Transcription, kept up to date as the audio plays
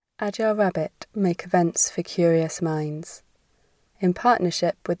Agile Rabbit make events for curious minds. In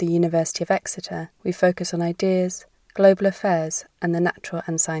partnership with the University of Exeter, we focus on ideas, global affairs, and the natural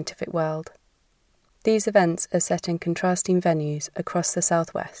and scientific world. These events are set in contrasting venues across the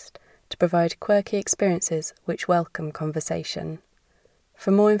southwest to provide quirky experiences which welcome conversation.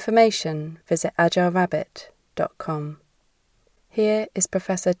 For more information, visit agilerabbit.com. Here is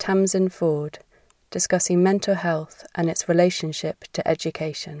Professor Tamsin Ford discussing mental health and its relationship to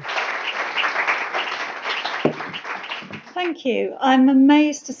education. Thank you. I'm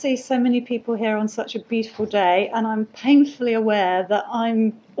amazed to see so many people here on such a beautiful day, and I'm painfully aware that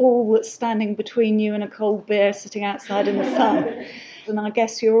I'm all that's standing between you and a cold beer sitting outside in the sun. And I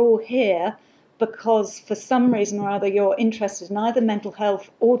guess you're all here because for some reason or other you're interested in either mental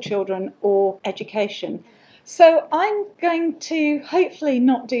health or children or education. So I'm going to hopefully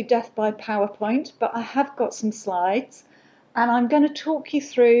not do death by PowerPoint, but I have got some slides, and I'm going to talk you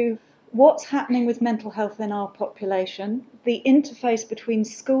through what's happening with mental health in our population, the interface between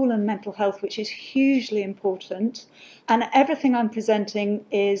school and mental health, which is hugely important, and everything I'm presenting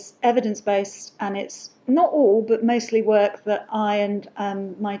is evidence-based, and it's not all, but mostly work that I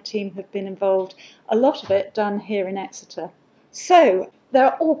and my team have been involved, a lot of it done here in Exeter. So there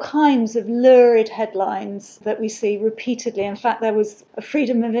are all kinds of lurid headlines that we see repeatedly. In fact, there was a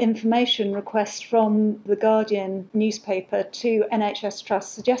Freedom of Information request from the Guardian newspaper to NHS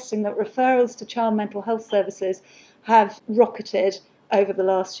Trust suggesting that referrals to child mental health services have rocketed over the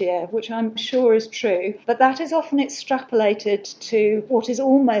last year, which I'm sure is true. But that is often extrapolated to what is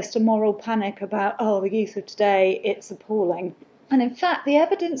almost a moral panic about, the youth of today, it's appalling. And in fact, the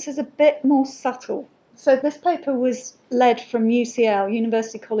evidence is a bit more subtle. So this paper was led from UCL,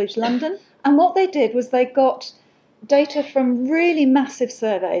 University College London, and what they did was they got data from really massive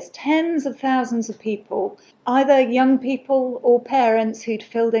surveys, tens of thousands of people, either young people or parents who'd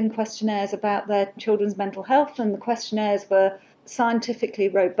filled in questionnaires about their children's mental health, and the questionnaires were scientifically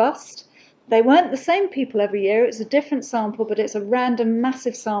robust. They weren't the same people every year, it's a different sample, but it's a random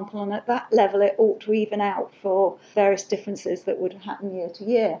massive sample, and at that level it ought to even out for various differences that would happen year to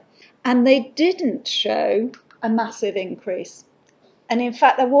year. And they didn't show a massive increase. And in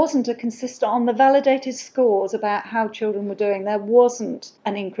fact, there wasn't a consistent, on the validated scores about how children were doing, there wasn't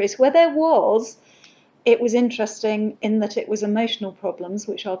an increase. Where there was, it was interesting in that it was emotional problems,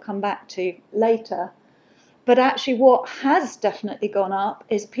 which I'll come back to later. But actually what has definitely gone up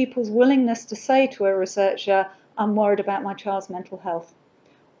is people's willingness to say to a researcher, I'm worried about my child's mental health.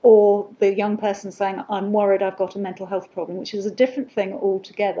 Or the young person saying, I'm worried I've got a mental health problem, which is a different thing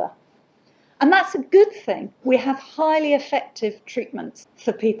altogether. And that's a good thing. We have highly effective treatments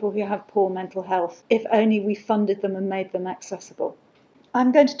for people who have poor mental health, if only we funded them and made them accessible.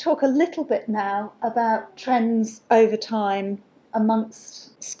 I'm going to talk a little bit now about trends over time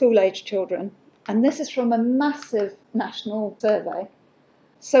amongst school-age children. And this is from a massive national survey.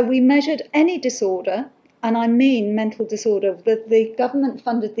 So we measured any disorder, and I mean mental disorder. The government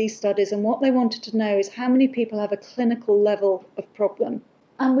funded these studies, and what they wanted to know is how many people have a clinical level of problem.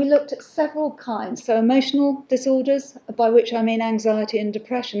 And we looked at several kinds. So emotional disorders, by which I mean anxiety and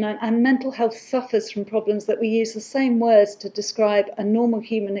depression, and mental health suffers from problems that we use the same words to describe a normal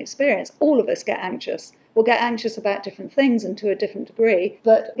human experience. All of us get anxious. We'll get anxious about different things and to a different degree.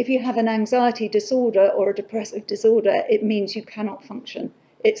 But if you have an anxiety disorder or a depressive disorder, it means you cannot function.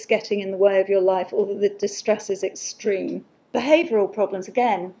 It's getting in the way of your life, or the distress is extreme. Behavioural problems,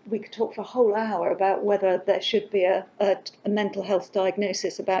 again, we could talk for a whole hour about whether there should be a mental health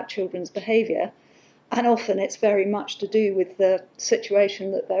diagnosis about children's behaviour. And often it's very much to do with the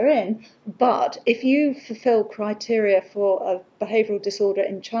situation that they're in. But if you fulfil criteria for a behavioural disorder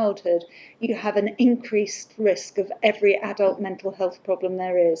in childhood, you have an increased risk of every adult mental health problem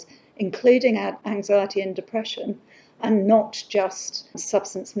there is, including anxiety and depression, and not just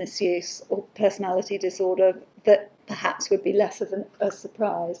substance misuse or personality disorder that perhaps would be less of a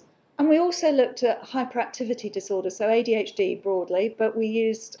surprise. And we also looked at hyperactivity disorder, so ADHD broadly, but we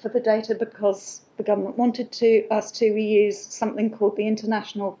used for the data, because the government wanted us to, we used something called the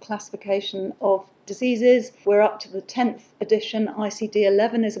International Classification of Diseases. We're up to the 10th edition,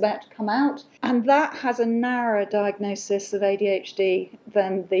 ICD-11 is about to come out, and that has a narrower diagnosis of ADHD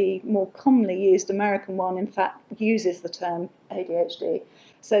than the more commonly used American one, in fact, uses the term ADHD.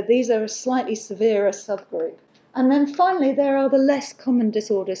 So these are a slightly severer subgroup. And then finally, there are the less common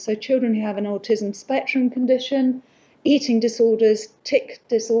disorders, so children who have an autism spectrum condition, eating disorders, tic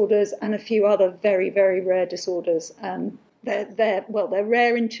disorders, and a few other very, very rare disorders. They're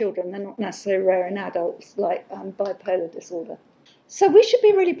rare in children, they're not necessarily rare in adults, like bipolar disorder. So we should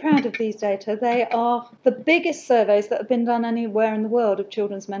be really proud of these data. They are the biggest surveys that have been done anywhere in the world of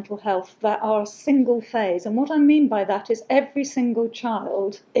children's mental health that are a single phase. And what I mean by that is every single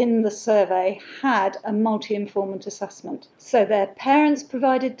child in the survey had a multi-informant assessment. So their parents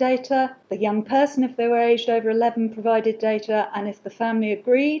provided data, the young person, if they were aged over 11, provided data, and if the family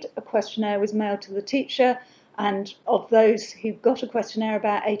agreed, a questionnaire was mailed to the teacher. And of those who got a questionnaire,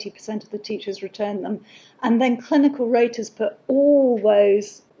 about 80% of the teachers returned them. And then clinical raters put all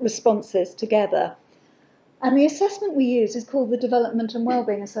those responses together. And the assessment we use is called the Development and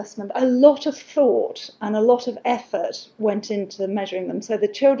Wellbeing Assessment. A lot of thought and a lot of effort went into measuring them. So the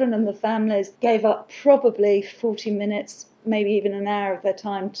children and the families gave up probably 40 minutes, maybe even an hour of their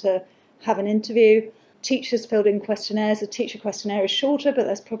time to have an interview. Teachers filled in questionnaires. A teacher questionnaire is shorter, but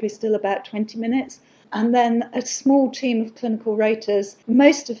there's probably still about 20 minutes. And then a small team of clinical raters,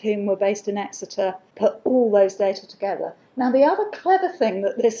 most of whom were based in Exeter, put all those data together. Now, the other clever thing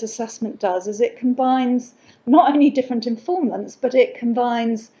that this assessment does is it combines not only different informants, but it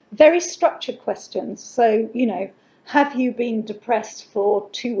combines very structured questions. So, have you been depressed for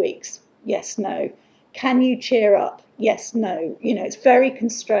 2 weeks? Yes, no. Can you cheer up? Yes, no. It's very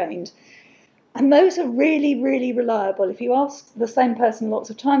constrained. And those are really, really reliable. If you ask the same person lots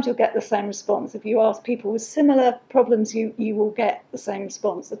of times, you'll get the same response. If you ask people with similar problems, you will get the same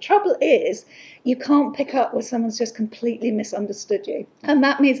response. The trouble is, you can't pick up where someone's just completely misunderstood you. And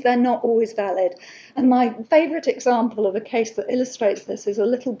that means they're not always valid. And my favourite example of a case that illustrates this is a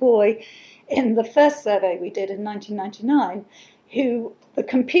little boy in the first survey we did in 1999 who the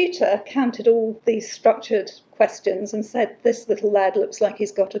computer counted all these structured questions and said, this little lad looks like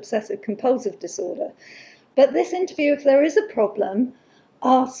he's got obsessive compulsive disorder. But this interview, if there is a problem,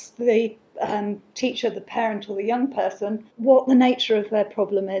 asks the teacher, the parent or the young person what the nature of their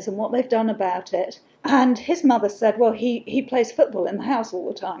problem is and what they've done about it. And his mother said, well, he plays football in the house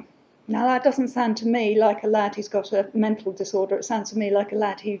all the time. Now, that doesn't sound to me like a lad who's got a mental disorder. It sounds to me like a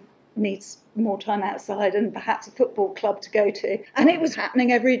lad who needs more time outside and perhaps a football club to go to. And it was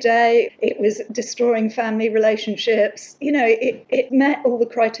happening every day. It was destroying family relationships. It met all the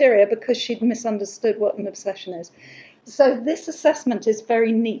criteria because she'd misunderstood what an obsession is. So this assessment is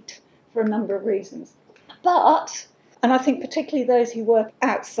very neat for a number of reasons. But, and I think particularly those who work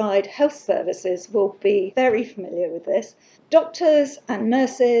outside health services will be very familiar with this, doctors and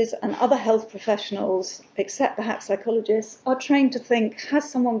nurses and other health professionals, except perhaps psychologists, are trained to think, has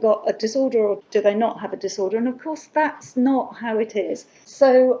someone got a disorder or do they not have a disorder? And of course, that's not how it is.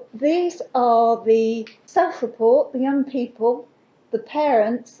 So these are the self-report, the young people, the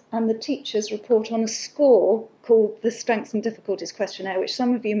parents and the teachers report on a score called the Strengths and Difficulties Questionnaire, which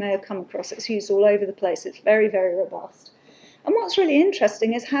some of you may have come across. It's used all over the place. It's very, very robust. And what's really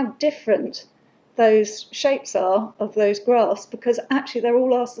interesting is how different those shapes are of those graphs, because actually they're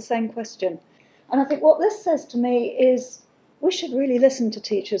all asked the same question. And I think what this says to me is we should really listen to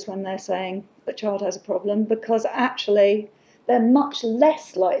teachers when they're saying a child has a problem, because actually they're much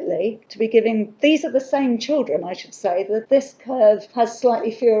less likely to be giving, these are the same children, I should say, that this curve has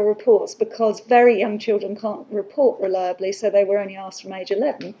slightly fewer reports because very young children can't report reliably, so they were only asked from age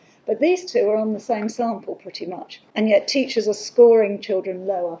 11. But these two are on the same sample pretty much, and yet teachers are scoring children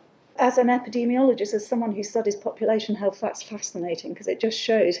lower. As an epidemiologist, as someone who studies population health, that's fascinating because it just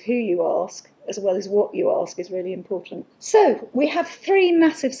shows who you ask as well as what you ask is really important. So we have 3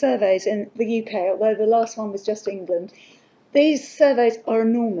 massive surveys in the UK, although the last one was just England. These surveys are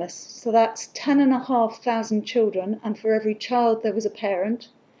enormous, so that's 10,500 children, and for every child there was a parent,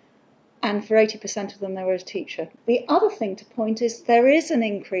 and for 80% of them there was a teacher. The other thing to point is there is an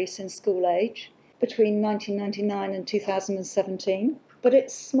increase in school age between 1999 and 2017, but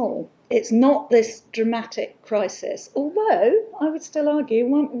it's small. It's not this dramatic crisis, although I would still argue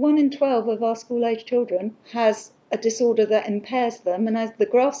 1 in 12 of our school-age children has a disorder that impairs them, and as the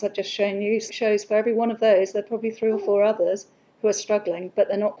graphs I've just shown you shows, for every one of those there are probably 3 or 4 others who are struggling, but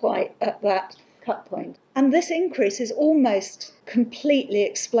they're not quite at that cut point. And this increase is almost completely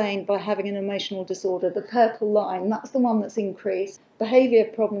explained by having an emotional disorder. The purple line, that's the one that's increased. Behaviour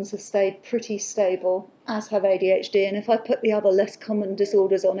problems have stayed pretty stable, as have ADHD, and if I put the other less common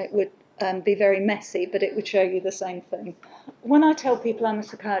disorders on, it would be very messy, but it would show you the same thing. When I tell people I'm a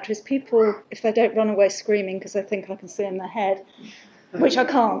psychiatrist, people, if they don't run away screaming because they think I can see in their head, which I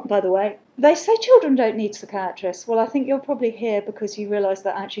can't, by the way, they say children don't need psychiatrists. Well, I think you're probably here because you realise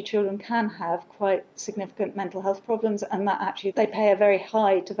that actually children can have quite significant mental health problems and that actually they pay a very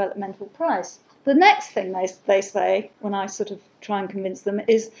high developmental price. The next thing they say when I sort of try and convince them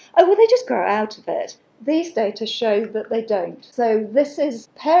is, oh, well, they just grow out of it. These data show that they don't. So this is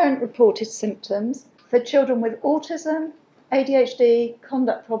parent-reported symptoms for children with autism, ADHD,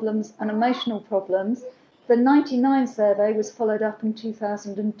 conduct problems and emotional problems. The 99 survey was followed up in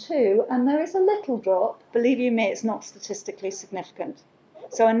 2002, and there is a little drop. Believe you me, it's not statistically significant.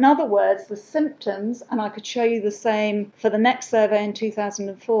 So in other words, the symptoms, and I could show you the same for the next survey in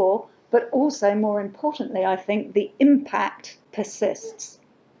 2004, but also more importantly, I think the impact persists.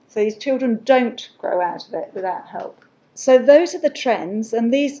 So these children don't grow out of it without help. So those are the trends,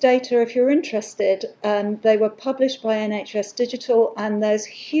 and these data, if you're interested, they were published by NHS Digital, and there's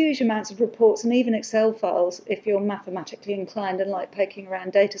huge amounts of reports and even Excel files if you're mathematically inclined and like poking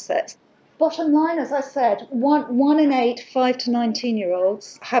around data sets. Bottom line, as I said, one in 8 5 to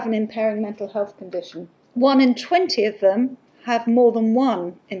 19-year-olds have an impairing mental health condition. 1 in 20 of them have more than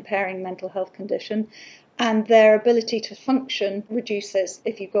one impairing mental health condition, and their ability to function reduces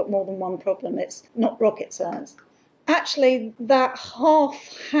if you've got more than one problem. It's not rocket science. Actually, that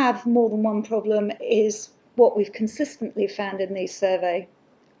half have more than one problem is what we've consistently found in these surveys.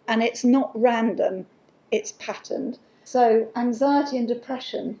 And it's not random, it's patterned. So anxiety and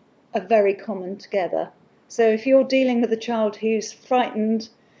depression are very common together. So if you're dealing with a child who's frightened,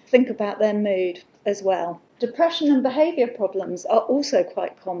 think about their mood as well. Depression and behaviour problems are also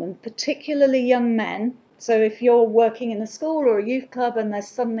quite common, particularly young men. So if you're working in a school or a youth club and there's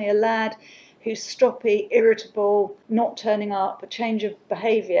suddenly a lad who's stroppy, irritable, not turning up, a change of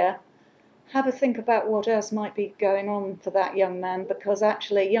behaviour, have a think about what else might be going on for that young man, because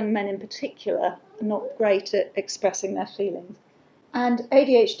actually young men in particular are not great at expressing their feelings. And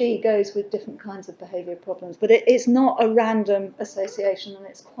ADHD goes with different kinds of behaviour problems, but it's not a random association, and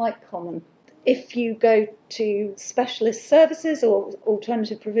it's quite common. If you go to specialist services or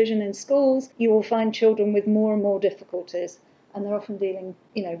alternative provision in schools, you will find children with more and more difficulties, and they're often dealing,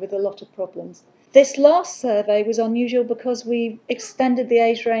 with a lot of problems. This last survey was unusual because we extended the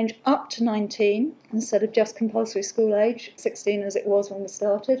age range up to 19 instead of just compulsory school age, 16 as it was when we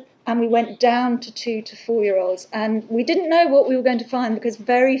started, and we went down to 2 to 4-year-olds. And we didn't know what we were going to find because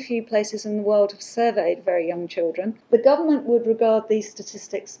very few places in the world have surveyed very young children. The government would regard these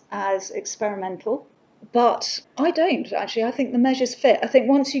statistics as experimental, but I don't, actually. I think the measures fit. I think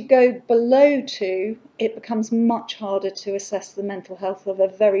once you go below 2, it becomes much harder to assess the mental health of a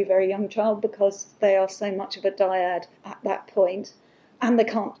very, very young child because they are so much of a dyad at that point, and they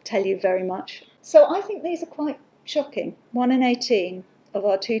can't tell you very much. So I think these are quite shocking. 1 in 18 of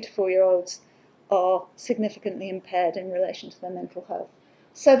our 2 to 4-year-olds are significantly impaired in relation to their mental health.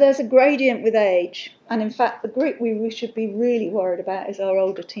 So there's a gradient with age, and in fact the group we should be really worried about is our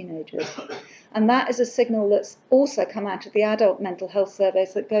older teenagers. And that is a signal that's also come out of the adult mental health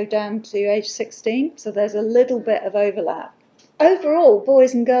surveys that go down to age 16, so there's a little bit of overlap. Overall,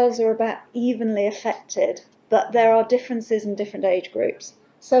 boys and girls are about evenly affected, but there are differences in different age groups.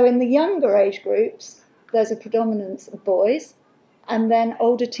 So in the younger age groups, there's a predominance of boys, and then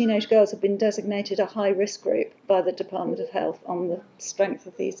older teenage girls have been designated a high-risk group by the Department of Health on the strength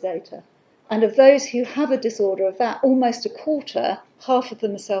of these data. And of those who have a disorder of that, almost a quarter, half of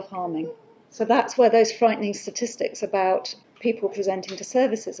them are self-harming. So that's where those frightening statistics about people presenting to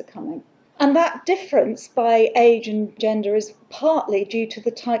services are coming. And that difference by age and gender is partly due to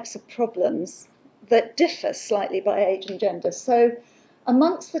the types of problems that differ slightly by age and gender. So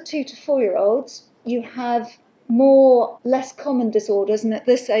amongst the 2 to 4-year-olds, you have less common disorders, and at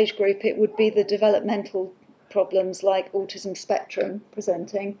this age group it would be the developmental problems like autism spectrum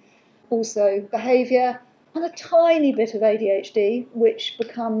presenting, also behaviour, and a tiny bit of ADHD, which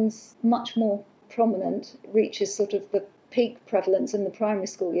becomes much more prominent, reaches sort of the peak prevalence in the primary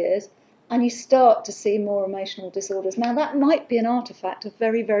school years, and you start to see more emotional disorders. Now that might be an artefact of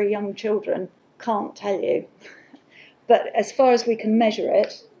very, very young children, can't tell you, but as far as we can measure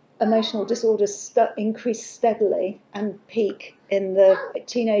it, emotional disorders increase steadily and peak in the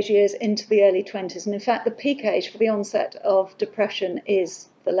teenage years into the early 20s. And in fact, the peak age for the onset of depression is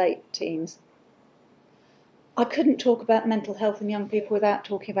the late teens. I couldn't talk about mental health in young people without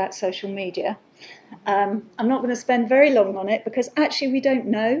talking about social media. I'm not going to spend very long on it because actually we don't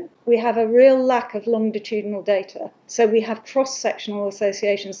know. We have a real lack of longitudinal data. So we have cross-sectional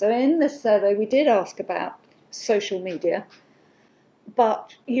associations. So in this survey, we did ask about social media.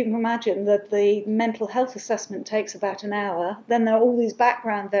 But you can imagine that the mental health assessment takes about an hour. Then there are all these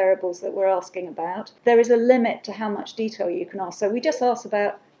background variables that we're asking about. There is a limit to how much detail you can ask. So we just asked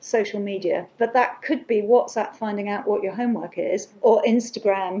about social media, but that could be WhatsApp finding out what your homework is, or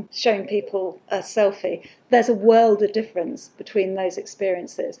Instagram showing people a selfie. There's a world of difference between those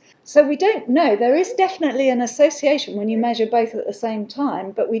experiences. So we don't know. There is definitely an association when you measure both at the same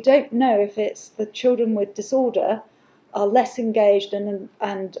time, but we don't know if it's the children with disorder are less engaged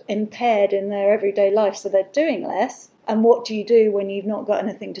and impaired in their everyday life, so they're doing less, And what do you do when you've not got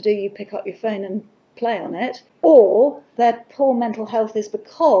anything to do? You pick up your phone and play on it. Or their poor mental health is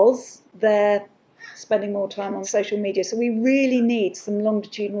because they're spending more time on social media. So we really need some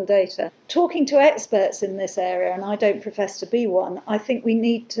longitudinal data. Talking to experts in this area, and I don't profess to be one, I think we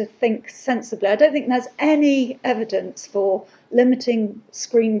need to think sensibly. I don't think there's any evidence for limiting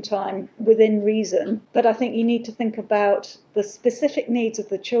screen time within reason, but I think you need to think about the specific needs of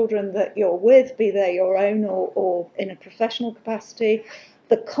the children that you're with, be they your own or in a professional capacity,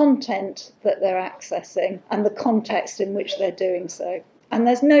 the content that they're accessing and the context in which they're doing so. And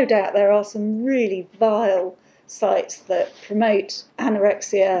there's no doubt there are some really vile sites that promote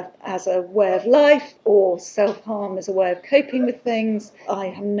anorexia as a way of life or self-harm as a way of coping with things. I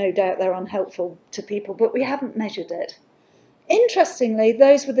have no doubt they're unhelpful to people, but we haven't measured it. Interestingly,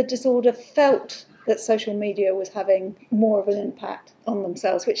 those with the disorder felt that social media was having more of an impact on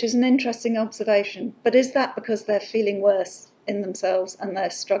themselves, which is an interesting observation. But is that because they're feeling worse in themselves and they're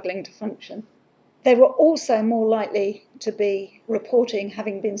struggling to function? They were also more likely to be reporting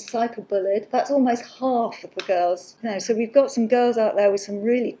having been cyberbullied. That's almost half of the girls. So we've got some girls out there with some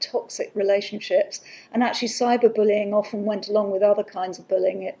really toxic relationships, and actually cyberbullying often went along with other kinds of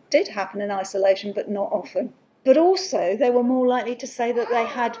bullying. It did happen in isolation, but not often. But also they were more likely to say that they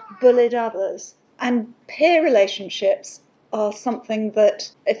had bullied others. And peer relationships are something that,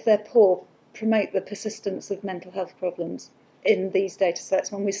 if they're poor, promote the persistence of mental health problems in these data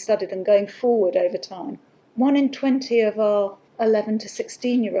sets when we study them going forward over time. 1 in 20 of our 11 to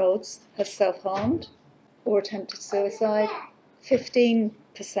 16-year-olds have self-harmed or attempted suicide, 15%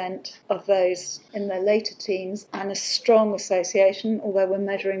 of those in their later teens, and a strong association, although we're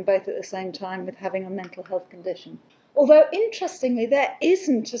measuring both at the same time, with having a mental health condition. Although, interestingly, there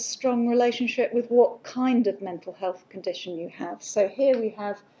isn't a strong relationship with what kind of mental health condition you have. So here we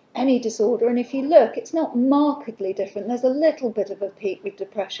have any disorder, and if you look, it's not markedly different. There's a little bit of a peak with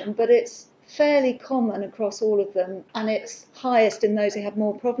depression, but it's fairly common across all of them, and it's highest in those who have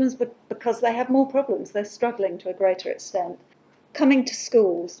more problems, but because they have more problems, they're struggling to a greater extent. Coming to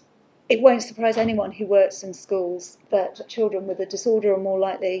schools, it won't surprise anyone who works in schools that children with a disorder are more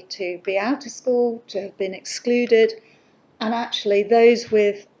likely to be out of school, to have been excluded, and actually those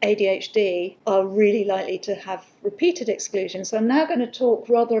with ADHD are really likely to have repeated exclusion. So I'm now going to talk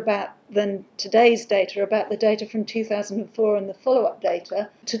rather than today's data, about the data from 2004 and the follow-up data,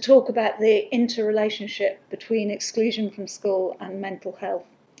 to talk about the interrelationship between exclusion from school and mental health.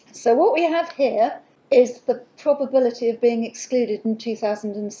 So what we have here is the probability of being excluded in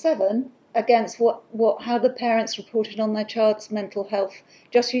 2007 against how the parents reported on their child's mental health,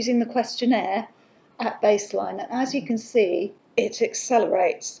 just using the questionnaire at baseline. And as you can see, it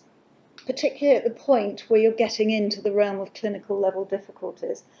accelerates, particularly at the point where you're getting into the realm of clinical level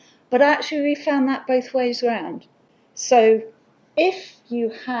difficulties. But actually we found that both ways around. So if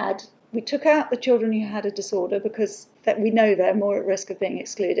we took out the children who had a disorder, because that we know they're more at risk of being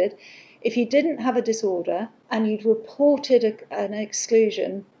excluded. If you didn't have a disorder and you'd reported an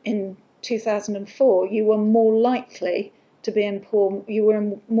exclusion in 2004, you were more likely to be you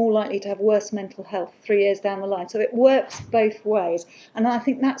were more likely to have worse mental health 3 years down the line. So it works both ways. And I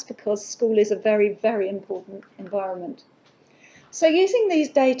think that's because school is a very, very important environment. So using these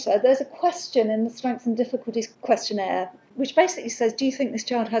data, there's a question in the Strengths and Difficulties questionnaire, which basically says, do you think this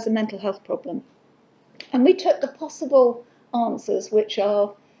child has a mental health problem? And we took the possible answers, which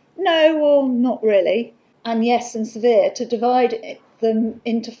are no or not really, and yes and severe, to divide them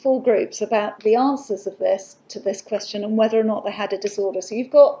into 4 groups about the answers to this question and whether or not they had a disorder. So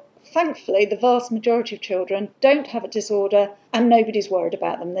you've got, thankfully, the vast majority of children don't have a disorder and nobody's worried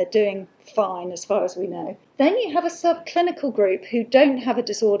about them. They're doing fine as far as we know. Then you have a subclinical group who don't have a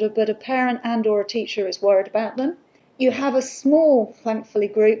disorder, but a parent and or a teacher is worried about them. You have a small, thankfully,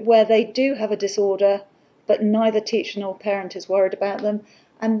 group where they do have a disorder, but neither teacher nor parent is worried about them.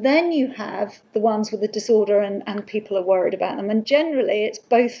 And then you have the ones with the disorder and people are worried about them. And generally, it's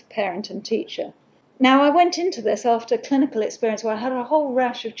both parent and teacher. Now, I went into this after clinical experience where I had a whole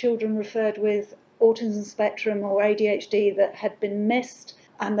rash of children referred with autism spectrum or ADHD that had been missed,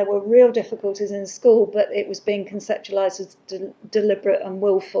 and there were real difficulties in school, but it was being conceptualised as deliberate and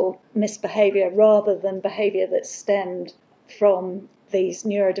willful misbehaviour rather than behaviour that stemmed from these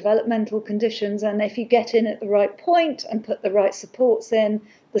neurodevelopmental conditions. And if you get in at the right point and put the right supports in,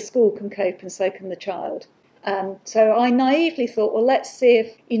 the school can cope and so can the child. So I naively thought, well, let's see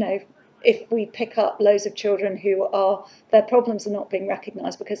if, if we pick up loads of children who their problems are not being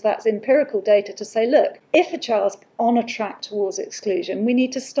recognised, because that's empirical data to say, look, if a child's on a track towards exclusion, we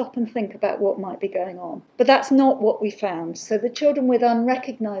need to stop and think about what might be going on. But that's not what we found. So the children with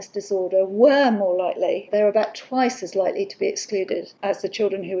unrecognised disorder were more likely, they were about twice as likely to be excluded as the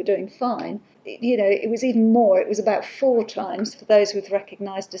children who were doing fine. It was even more, it was about 4 times for those with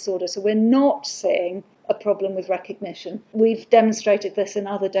recognised disorder. So we're not seeing a problem with recognition. We've demonstrated this in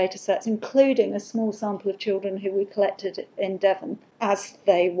other data sets, including a small sample of children who we collected in Devon as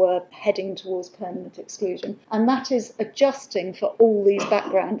they were heading towards permanent exclusion. And that is adjusting for all these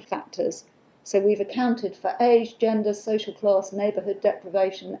background factors. So we've accounted for age, gender, social class, neighbourhood,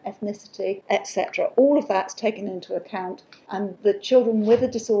 deprivation, ethnicity, etc. All of that's taken into account, and the children with a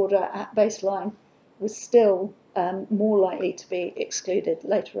disorder at baseline was still more likely to be excluded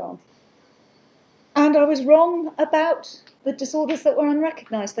later on. And I was wrong about the disorders that were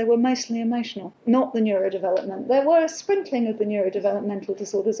unrecognised. They were mostly emotional, not the neurodevelopment. There were a sprinkling of the neurodevelopmental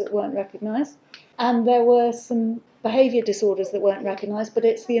disorders that weren't recognised, and there were some behaviour disorders that weren't recognised, but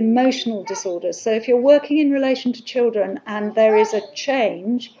it's the emotional disorders. So if you're working in relation to children and there is a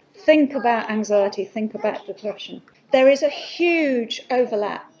change, think about anxiety, think about depression. There is a huge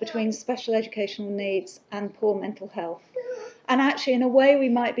overlap between special educational needs and poor mental health. And actually, in a way, we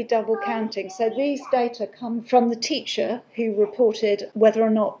might be double counting. So these data come from the teacher who reported whether or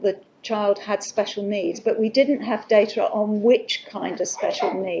not the child had special needs, but we didn't have data on which kind of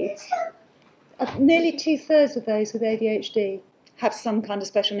special needs. Nearly 2/3 of those with ADHD have some kind of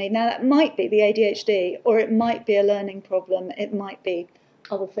special need. Now, that might be the ADHD, or it might be a learning problem, it might be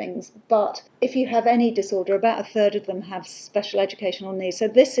other things. But if you have any disorder, about 1/3 of them have special educational needs. So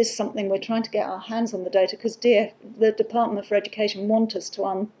this is something we're trying to get our hands on the data, because the Department for Education want us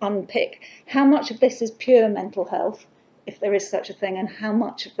to unpick how much of this is pure mental health, if there is such a thing, and how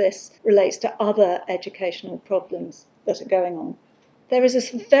much of this relates to other educational problems that are going on. There is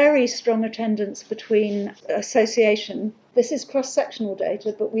a very strong attendance between association. This is cross-sectional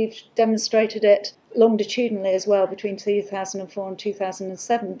data, but we've demonstrated it longitudinally as well between 2004 and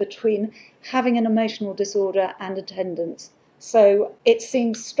 2007, between having an emotional disorder and attendance. So it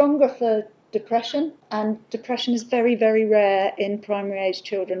seems stronger for depression, and depression is very, very rare in primary age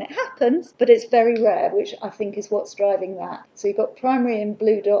children. It happens, but it's very rare, which I think is what's driving that. So you've got primary in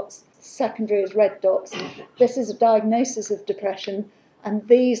blue dots, secondary is red dots. This is a diagnosis of depression, and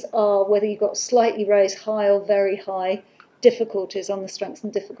these are whether you've got slightly raised, high or very high difficulties on the Strengths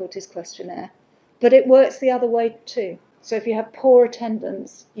and Difficulties questionnaire. But it works the other way too. So if you have poor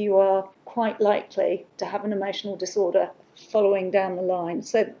attendance, you are quite likely to have an emotional disorder following down the line.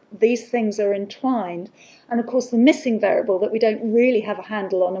 So these things are entwined. And of course, the missing variable that we don't really have a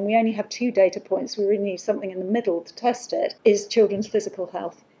handle on, and we only have 2 data points, we really need something in the middle to test it, is children's physical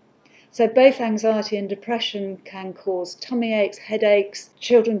health. So both anxiety and depression can cause tummy aches, headaches.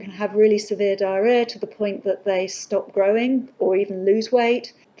 Children can have really severe diarrhea to the point that they stop growing or even lose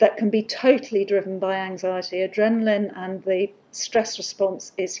weight. That can be totally driven by anxiety. Adrenaline and the stress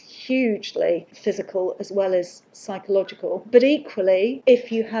response is hugely physical as well as psychological. But equally,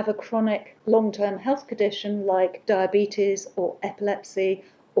 if you have a chronic long-term health condition like diabetes or epilepsy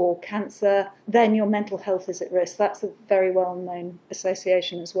or cancer, then your mental health is at risk. That's a very well-known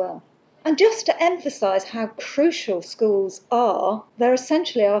association as well. And just to emphasise how crucial schools are, they're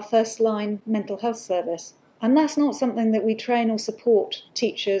essentially our first-line mental health service. And that's not something that we train or support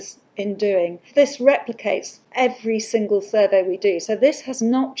teachers in doing. This replicates every single survey we do. So this has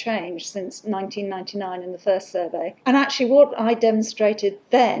not changed since 1999 in the first survey. And actually what I demonstrated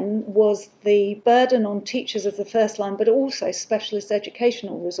then was the burden on teachers of the first line, but also specialist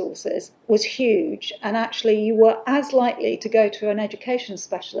educational resources, was huge. And actually you were as likely to go to an education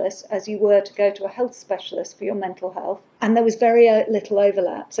specialist as you were to go to a health specialist for your mental health. And there was very little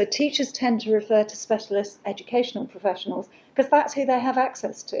overlap. So teachers tend to refer to specialist educational professionals because that's who they have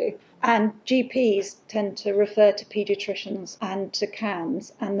access to. And GPs tend to refer to paediatricians and to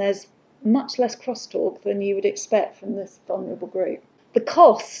CAMS, and there's much less crosstalk than you would expect from this vulnerable group. The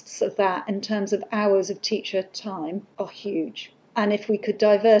costs of that in terms of hours of teacher time are huge. And if we could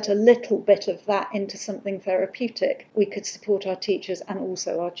divert a little bit of that into something therapeutic, we could support our teachers and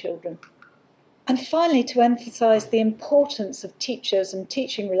also our children. And finally, to emphasise the importance of teachers and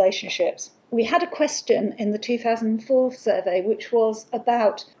teaching relationships. we had a question in the 2004 survey, which was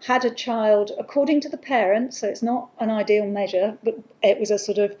about, had a child, according to the parent, so it's not an ideal measure, but it was a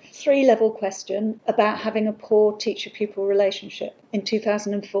sort of 3-level question about having a poor teacher-pupil relationship in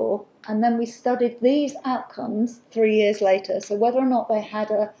 2004. And then we studied these outcomes 3 years later. So whether or not they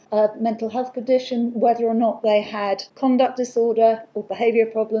had a mental health condition, whether or not they had conduct disorder or behaviour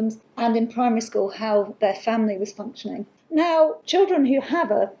problems, and in primary school, how their family was functioning. Now, children who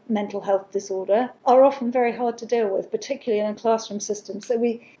have a mental health disorder are often very hard to deal with, particularly in a classroom system. So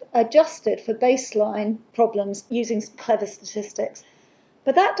we adjusted for baseline problems using clever statistics.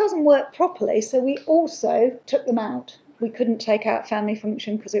 But that doesn't work properly, so we also took them out. We couldn't take out family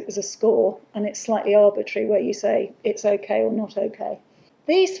function because it was a score, and it's slightly arbitrary where you say it's okay or not okay.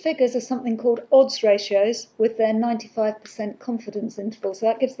 These figures are something called odds ratios with their 95% confidence interval. So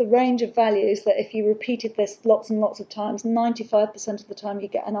that gives the range of values that if you repeated this lots and lots of times, 95% of the time you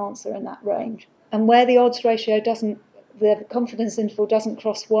get an answer in that range. And where the odds ratio the confidence interval doesn't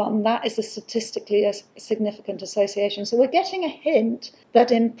cross 1, that is a statistically significant association. So we're getting a hint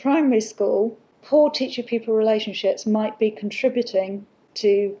that in primary school, poor teacher-pupil relationships might be contributing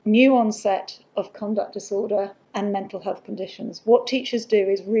to new onset of conduct disorder and mental health conditions. What teachers do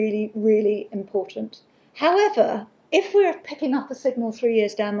is really, really important. However, if we're picking up a signal 3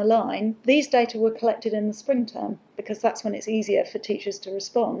 years down the line, these data were collected in the spring term because that's when it's easier for teachers to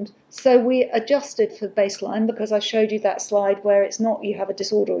respond. So we adjusted for baseline because I showed you that slide where it's not you have a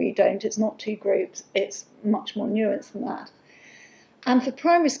disorder or you don't, it's not 2 groups, it's much more nuanced than that. And for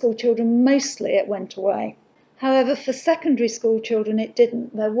primary school children, mostly it went away. However, for secondary school children, it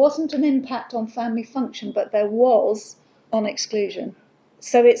didn't. There wasn't an impact on family function, but there was on exclusion.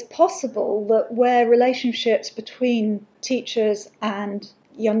 So it's possible that where relationships between teachers and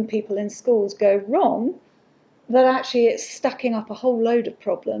young people in schools go wrong, that actually it's stacking up a whole load of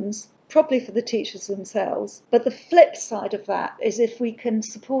problems, probably for the teachers themselves. But the flip side of that is if we can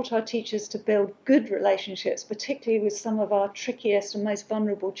support our teachers to build good relationships, particularly with some of our trickiest and most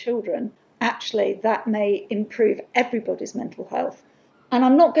vulnerable children, actually that may improve everybody's mental health. And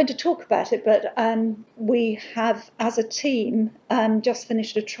I'm not going to talk about it, but we have, as a team, just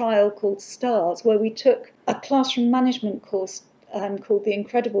finished a trial called STARS, where we took a classroom management course called The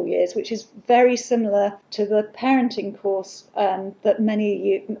Incredible Years, which is very similar to the parenting course that many of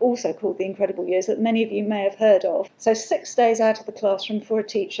you, also called The Incredible Years, that many of you may have heard of. So 6 days out of the classroom for a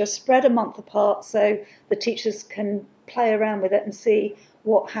teacher, spread a month apart so the teachers can play around with it and see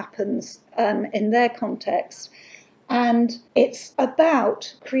what happens in their context. And it's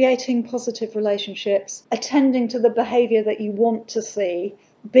about creating positive relationships, attending to the behaviour that you want to see,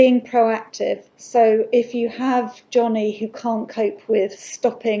 being proactive. So if you have Johnny who can't cope with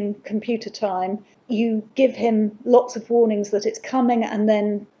stopping computer time, you give him lots of warnings that it's coming and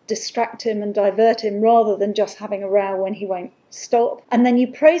then distract him and divert him rather than just having a row when he won't stop. And then you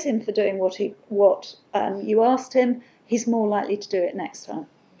praise him for doing what you asked him. He's more likely to do it next time.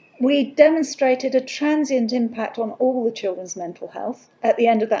 We demonstrated a transient impact on all the children's mental health at the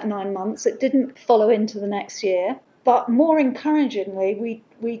end of that 9 months. It didn't follow into the next year. But more encouragingly,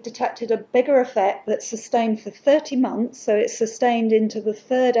 we detected a bigger effect that sustained for 30 months. So it sustained into the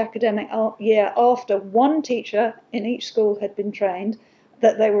 3rd academic year after one teacher in each school had been trained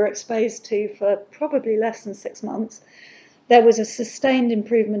that they were exposed to for probably less than 6 months. There was a sustained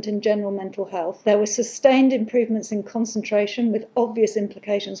improvement in general mental health. There were sustained improvements in concentration with obvious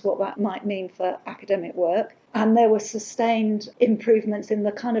implications what that might mean for academic work. And there were sustained improvements in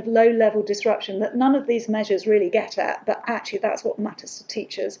the kind of low-level disruption that none of these measures really get at, but actually that's what matters to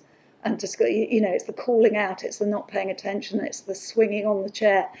teachers and to school. It's the calling out, it's the not paying attention, it's the swinging on the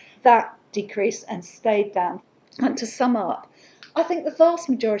chair. That decreased and stayed down. And to sum up, I think the vast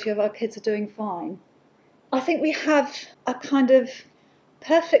majority of our kids are doing fine. I think we have a kind of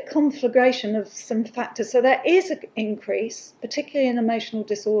perfect conflagration of some factors. So there is an increase, particularly in emotional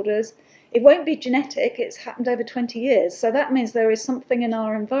disorders. It won't be genetic, it's happened over 20 years. So that means there is something in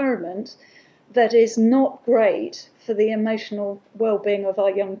our environment that is not great for the emotional well-being of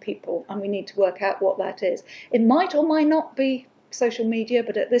our young people, and we need to work out what that is. It might or might not be social media,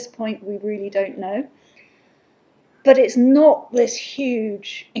 but at this point we really don't know. But it's not this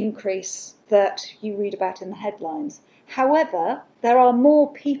huge increase that you read about in the headlines. However, there are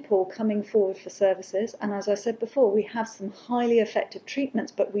more people coming forward for services. And as I said before, we have some highly effective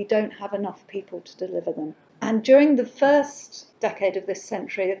treatments, but we don't have enough people to deliver them. And during the first decade of this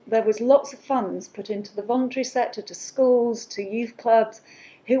century, there was lots of funds put into the voluntary sector, to schools, to youth clubs,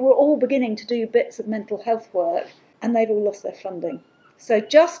 who were all beginning to do bits of mental health work, and they've all lost their funding. So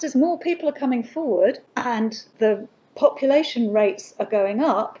just as more people are coming forward and the population rates are going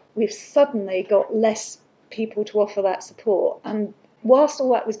up, we've suddenly got less people to offer that support. And whilst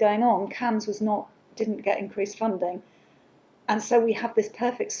all that was going on, CAMHS didn't get increased funding. And so we have this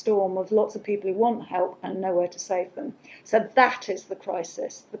perfect storm of lots of people who want help and nowhere to save them. So that is the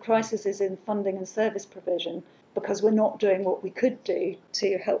crisis. The crisis is in funding and service provision, because we're not doing what we could do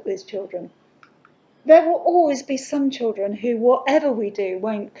to help these children. There will always be some children who, whatever we do,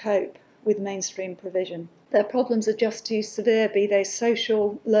 won't cope with mainstream provision. Their problems are just too severe, be they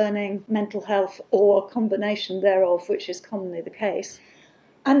social, learning, mental health, or a combination thereof, which is commonly the case.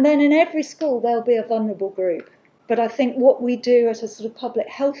 And then in every school, there'll be a vulnerable group. But I think what we do at a sort of public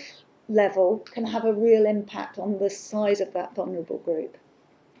health level can have a real impact on the size of that vulnerable group.